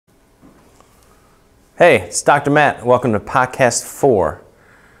Hey, it's Dr. Matt. Welcome to Podcast 4.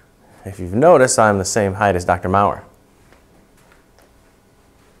 If you've noticed, I'm the same height as Dr. Maurer.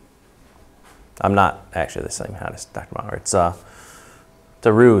 I'm not actually the same height as Dr. Maurer. It's a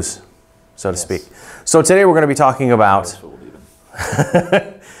ruse, so to speak. So today we're going to be talking about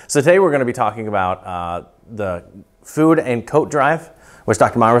the food and coat drive, which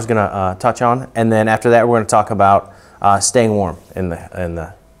Dr. Maurer is going to touch on, and then after that we're going to talk about staying warm in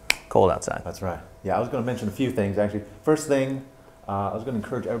the cold outside. That's right. Yeah, I was going to mention a few things actually. First thing, I was going to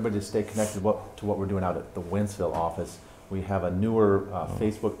encourage everybody to stay connected to what we're doing out at the Wentzville office. We have a newer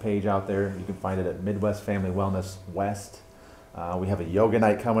Facebook page out there. You can find it at Midwest Family Wellness West. We have a yoga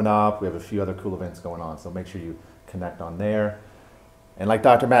night coming up. We have a few other cool events going on, so make sure you connect on there. And like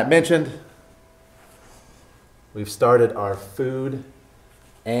Dr. Matt mentioned, we've started our food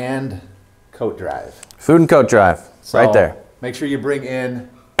and coat drive. Food and coat drive, so right there. Make sure you bring in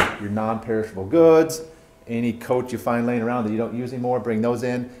your non-perishable goods, any coats you find laying around that you don't use anymore, bring those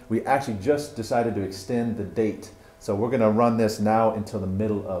in. We actually just decided to extend the date. So we're going to run this now until the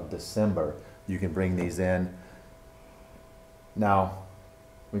middle of December. You can bring these in. Now,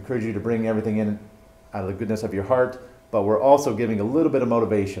 we encourage you to bring everything in out of the goodness of your heart, but we're also giving a little bit of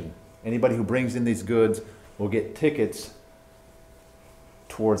motivation. Anybody who brings in these goods will get tickets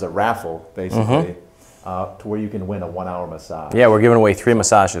towards a raffle, basically. To where you can win a 1-hour massage. Yeah, we're giving away 3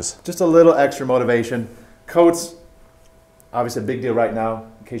 massages. Just a little extra motivation. Coats, obviously a big deal right now.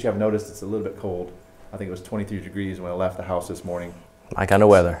 In case you haven't noticed, it's a little bit cold. I think it was 23 degrees when I left the house this morning. My kind of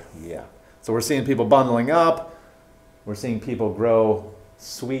weather. Yeah. So we're seeing people bundling up. We're seeing people grow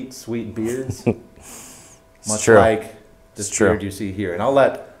sweet, sweet beards. Much like this beard you see here. And I'll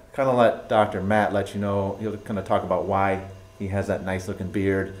kind of let Dr. Matt let you know. He'll kind of talk about why he has that nice looking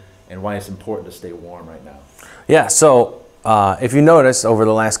beard and why it's important to stay warm right now. Yeah, so if you notice, over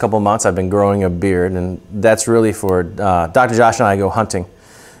the last couple of months, I've been growing a beard, and that's really for Dr. Josh and I go hunting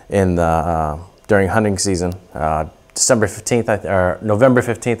during hunting season, December 15th or November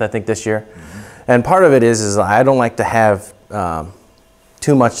 15th, I think, this year. And part of it is I don't like to have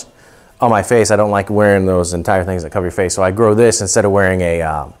too much on my face. I don't like wearing those entire things that cover your face, so I grow this instead of wearing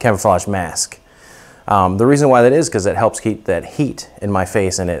a camouflage mask. The reason why that is because it helps keep that heat in my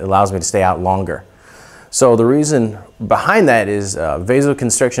face and it allows me to stay out longer. So the reason behind that is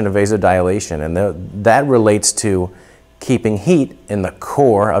vasoconstriction and vasodilation, and that relates to keeping heat in the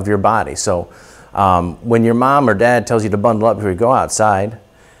core of your body. So when your mom or dad tells you to bundle up before you go outside,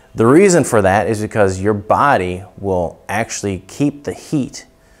 the reason for that is because your body will actually keep the heat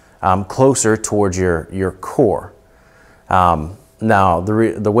closer towards your core. Now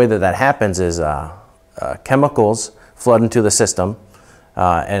the way that happens is chemicals flood into the system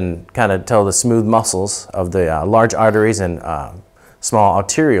and kind of tell the smooth muscles of the large arteries and small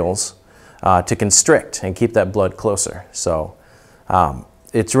arterioles to constrict and keep that blood closer. So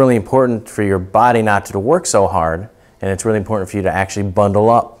it's really important for your body not to work so hard, and it's really important for you to actually bundle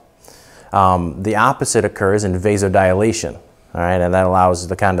up. The opposite occurs in vasodilation, all right, and that allows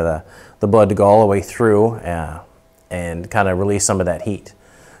the blood to go all the way through and kind of release some of that heat.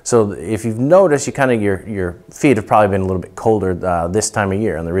 So if you've noticed, your feet have probably been a little bit colder this time of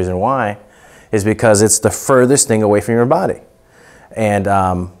year, and the reason why is because it's the furthest thing away from your body.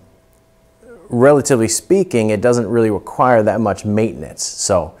 And relatively speaking, it doesn't really require that much maintenance.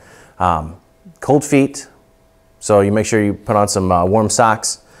 So cold feet, so you make sure you put on some warm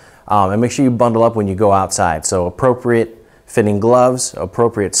socks, and make sure you bundle up when you go outside. So appropriate fitting gloves,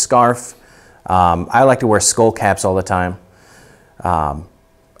 appropriate scarf. I like to wear skull caps all the time.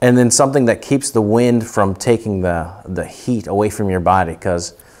 And then something that keeps the wind from taking the heat away from your body,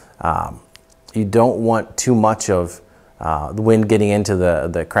 because you don't want too much of the wind getting into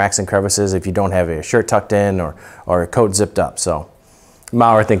the cracks and crevices if you don't have a shirt tucked in or a coat zipped up. So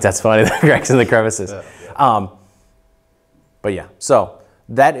Maurer thinks that's funny, the cracks and the crevices. But yeah, so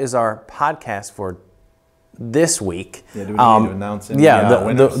that is our podcast for this week. Yeah, do we need to announce any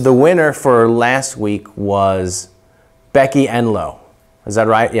winners? The winner for last week was Becky Enlow. Is that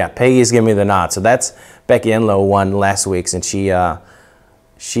right? Yeah, Peggy's giving me the nod. So that's Becky Enlow won last week's, and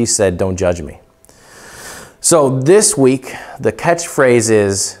she said, "Don't judge me." So this week, the catchphrase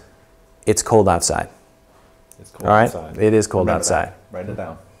is, "It's cold outside." It's cold outside. It is cold outside. Write it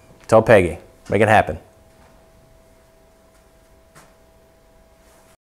down. Tell Peggy. Make it happen.